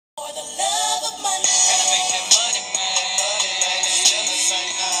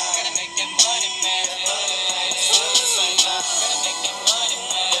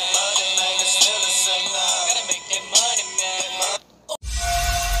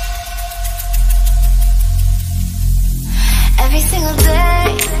single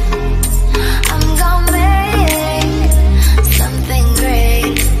day I'm gonna make something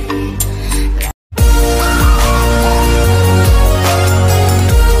great.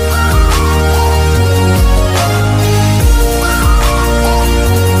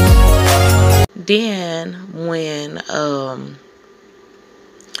 Then when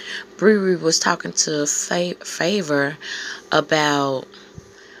Bre Bre was talking to Favor about,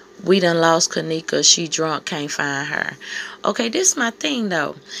 we done lost Kenneka, she drunk, can't find her. Okay, this is my thing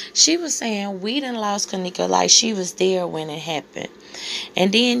though. She was saying we done lost Kenneka like she was there when it happened.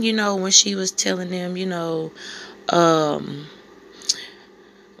 And then, you know, when she was telling them, you know,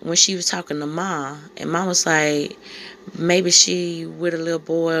 when she was talking to Mom, and Mom was like, maybe she with a little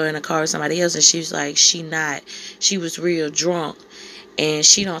boy in a car or somebody else, and she was like, she was real drunk, and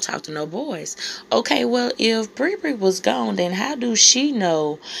she don't talk to no boys. Okay, well, if Bre Bre was gone, then how do she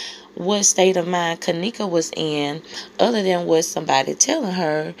know what state of mind Kenneka was in, other than what somebody telling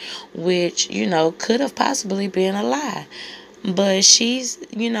her, which, you know, could have possibly been a lie? But she's,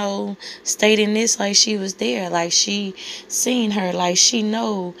 you know, stating this like she was there, like she seen her, like she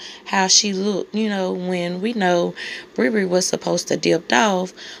know how she looked, you know, when we know Bre Bre was supposed to dipped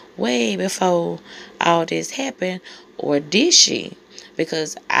off way before all this happened. Or did she?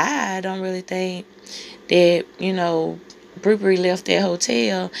 Because I don't really think that, you know, Bre Bre left that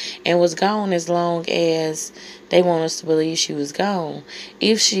hotel and was gone as long as they want us to believe she was gone.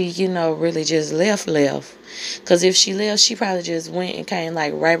 If she, you know, really just left. Because if she left, she probably just went and came,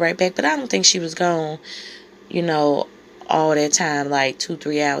 like, right back. But I don't think she was gone, you know, all that time, like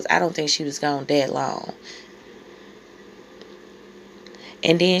 2-3 hours. I don't think she was gone that long.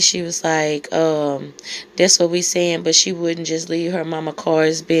 And then she was like, that's what we saying, but she wouldn't just leave her mama car.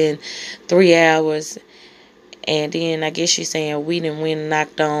 It's been 3 hours. And then I guess she's saying we done went and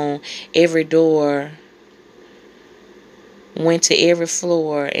knocked on every door, went to every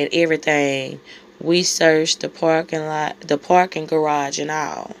floor and everything. We searched the parking lot, the parking garage and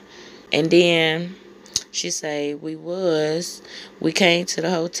all. And then she say we came to the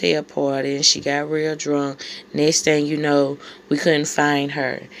hotel party and she got real drunk. Next thing you know, we couldn't find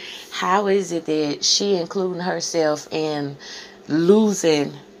her. How is it that she including herself in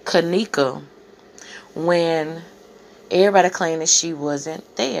losing Kenneka when everybody claimed that she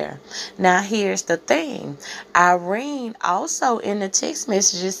wasn't there? Now, here's the thing. Irene also in the text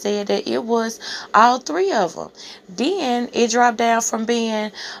messages said that it was all three of them. Then it dropped down from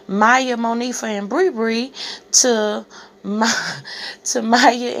being Maya, Monifa, and Bre Bre to Maya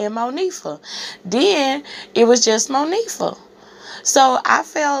and Monifa. Then it was just Monifa. So I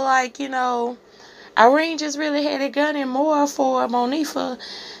felt like, you know, Irene just really had it gunning more for Monifa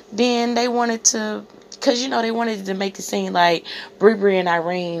than they wanted to. Because, you know, they wanted to make it seem like Bre Bre and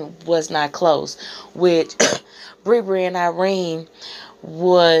Irene was not close. Which Bre Bre and Irene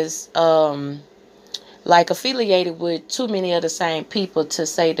was like affiliated with too many of the same people to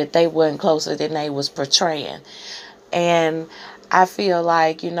say that they weren't closer than they was portraying. And I feel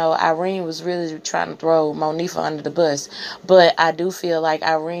like, you know, Irene was really trying to throw Monifa under the bus. But I do feel like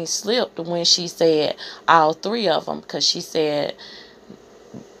Irene slipped when she said all three of them. Because she said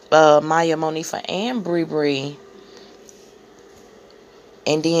Maya, Monifa, and Bre Bre.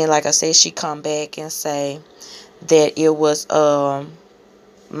 And then, like I said, she come back and say that it was Maya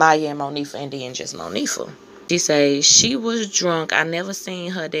and Monifa, and then just Monifa. She say she was drunk. I never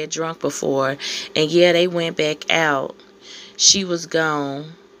seen her that drunk before. And yeah, they went back out. She was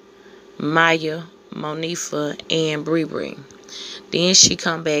gone. Maya, Monifa, and Bre Bre. Then she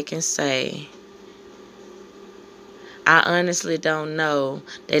come back and say, I honestly don't know.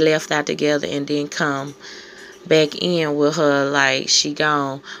 They left out together and then come back in with her like she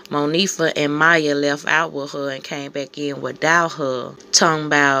gone. Monifa and Maya left out with her and came back in without her. Talking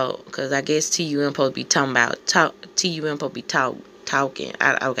about, because I guess TUM supposed to be talking about, TUM supposed to be talking.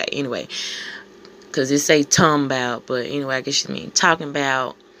 Okay, anyway. Because it say talking about, but anyway, I guess she mean talking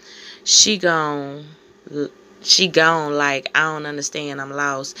about she gone like, I don't understand, I'm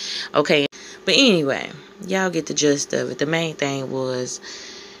lost. Okay, but anyway, y'all get the gist of it. The main thing was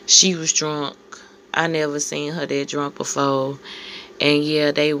she was drunk. I never seen her that drunk before. And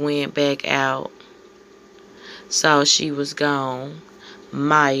yeah, they went back out. So she was gone.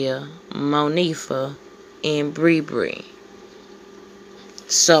 Maya, Monifa, and Bre Bre.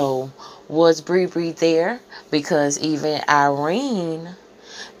 So was Bre Bre there? Because even Irene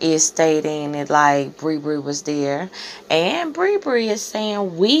is stating it like Bre Bre was there. And Bre Bre is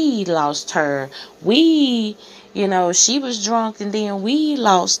saying we lost her. We, you know, she was drunk and then we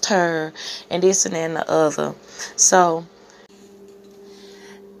lost her. And this and that and the other. So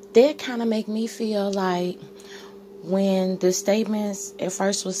that kind of make me feel like when the statements at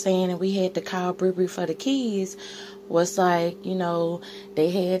first was saying that we had to call Bre Bre for the keys, was like, you know, they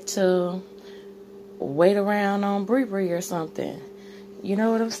had to wait around on Bre Bre or something. You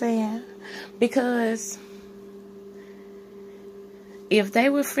know what I'm saying? Because if they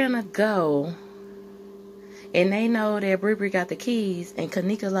were finna go and they know that Bre Bre got the keys and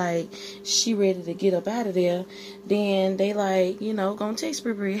Kenneka like she ready to get up out of there, then they like, you know, gonna text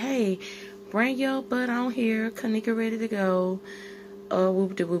Bre Bre, hey, bring your butt on here, Kenneka ready to go,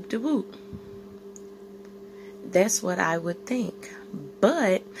 whoop de whoop de whoop. That's what I would think.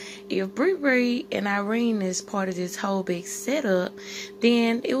 But if Bre Bre and Irene is part of this whole big setup,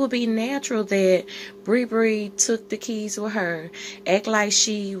 then it would be natural that Bre Bre took the keys with her, act like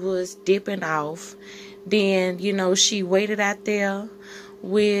she was dipping off. Then, you know, she waited out there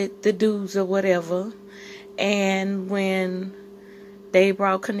with the dudes or whatever. And when they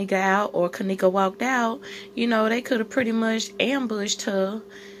brought Kenneka out or Kenneka walked out, you know, they could have pretty much ambushed her,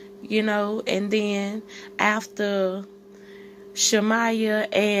 you know. And then after Shamaya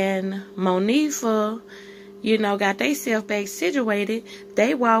and Monifa, you know, got themselves back situated,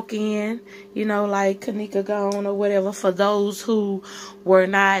 they walk in, you know, like Kenneka gone or whatever, for those who were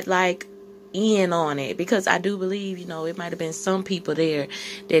not like in on it. Because I do believe, you know, it might have been some people there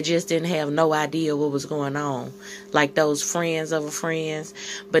that just didn't have no idea what was going on, like those friends of a friends.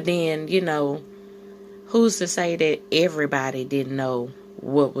 But then, you know, who's to say that everybody didn't know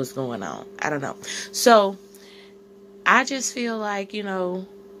what was going on? I don't know. So I just feel like, you know,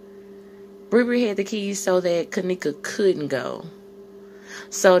 Bre Bre had the keys so that Kenneka couldn't go.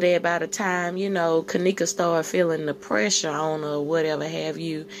 So that by the time, you know, Kenneka started feeling the pressure on her or whatever have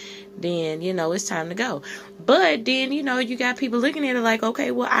you, then, you know, it's time to go. But then, you know, you got people looking at it like,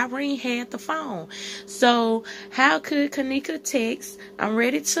 okay, well, Irene had the phone. So how could Kenneka text, I'm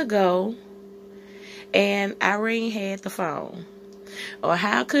ready to go, and Irene had the phone? Or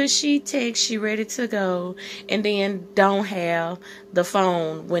how could she text, she ready to go, and then don't have the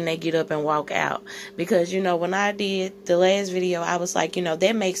phone when they get up and walk out? Because, you know, when I did the last video, I was like, you know,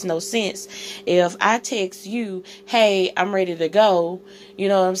 that makes no sense. If I text you, hey, I'm ready to go, you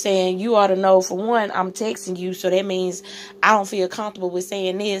know what I'm saying? You ought to know, for one, I'm texting you, so that means I don't feel comfortable with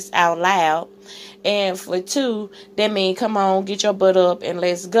saying this out loud. And for two, that means, come on, get your butt up and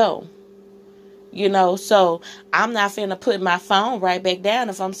let's go. You know, so I'm not finna put my phone right back down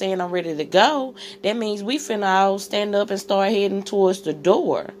if I'm saying I'm ready to go. That means we finna all stand up and start heading towards the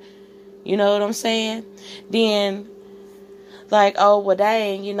door. You know what I'm saying? Then, like, oh, well,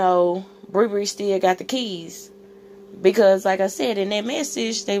 dang, you know, Bre Bre still got the keys. Because, like I said, in that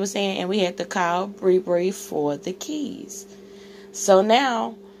message, they were saying, and we had to call Bre Bre for the keys. So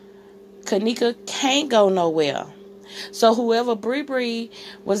now, Kenneka can't go nowhere. So whoever Bre Bre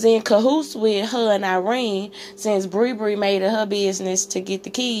was in cahoots with her and Irene, since Bre Bre made it her business to get the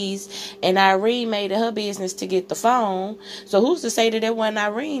keys and Irene made it her business to get the phone. So who's to say that it wasn't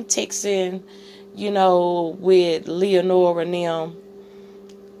Irene texting, you know, with Leonora and them,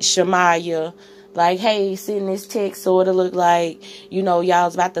 Shamaya, like, hey, send this text so it'll look like, you know,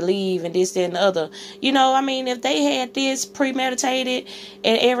 y'all's about to leave and this, that, and the other. You know, I mean, if they had this premeditated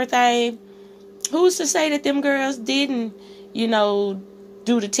and everything, who's to say that them girls didn't, you know,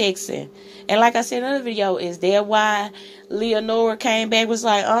 do the texting? And like I said in another video, is that why Leonora came back, was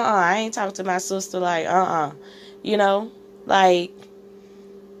like, I ain't talking to my sister, like, you know, like,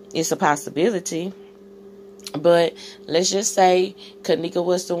 it's a possibility. But let's just say Kenneka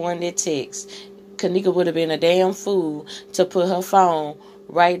was the one that texted. Kenneka would have been a damn fool to put her phone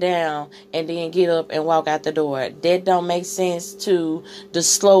right down and then get up and walk out the door. That don't make sense to the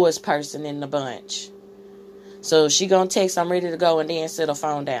slowest person in the bunch. So she gonna text, I'm ready to go, and then set her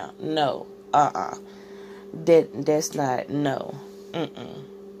phone down. No. That's not, no.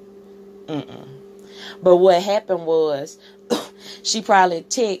 But what happened was she probably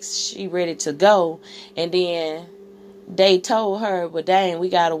texted, she ready to go, and then they told her, well, dang, we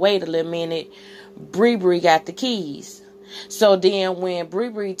gotta wait a little minute. Bre Bre got the keys. So then when Bre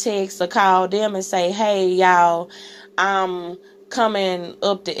Bre texts or call them and say, hey, y'all, I'm coming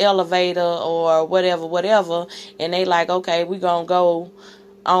up the elevator or whatever, and they like, okay, we gonna go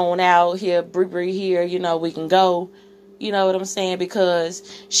on out here, Bre Bre here, you know, we can go. You know what I'm saying? Because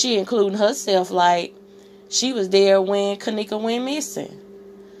she including herself, like, she was there when Kenneka went missing.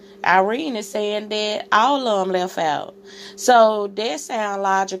 Irene is saying that all of them left out. So that sound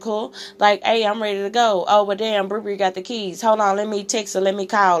logical. Like, hey, I'm ready to go. Oh, well, damn, Bre Bre got the keys. Hold on, let me text her. Let me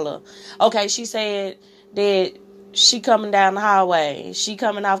call her. Okay, she said that she coming down the hallway. She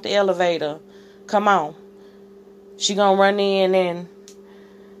coming off the elevator. Come on. She gonna run in and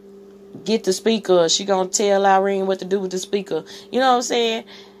get the speaker. She gonna tell Irene what to do with the speaker. You know what I'm saying?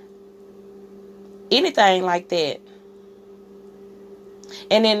 Anything like that.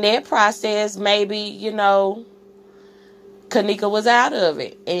 And in that process, maybe, you know, Kenneka was out of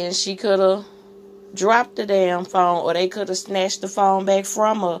it. And she could have dropped the damn phone, or they could have snatched the phone back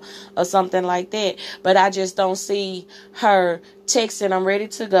from her or something like that. But I just don't see her texting, I'm ready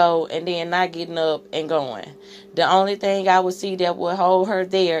to go, and then not getting up and going. The only thing I would see that would hold her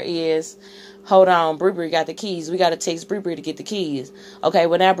there is, hold on, Bre Bre got the keys. We got to text Bre Bre to get the keys. Okay,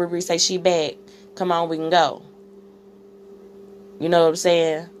 well now Bre Bre say she back. Come on, we can go. You know what I'm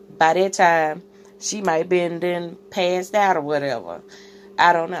saying? By that time, she might have been then passed out or whatever.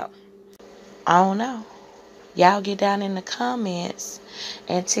 I don't know. Y'all get down in the comments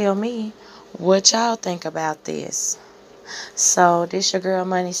and tell me what y'all think about this. So, this your girl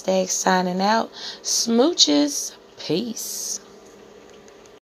Money Stacks signing out. Smooches. Peace.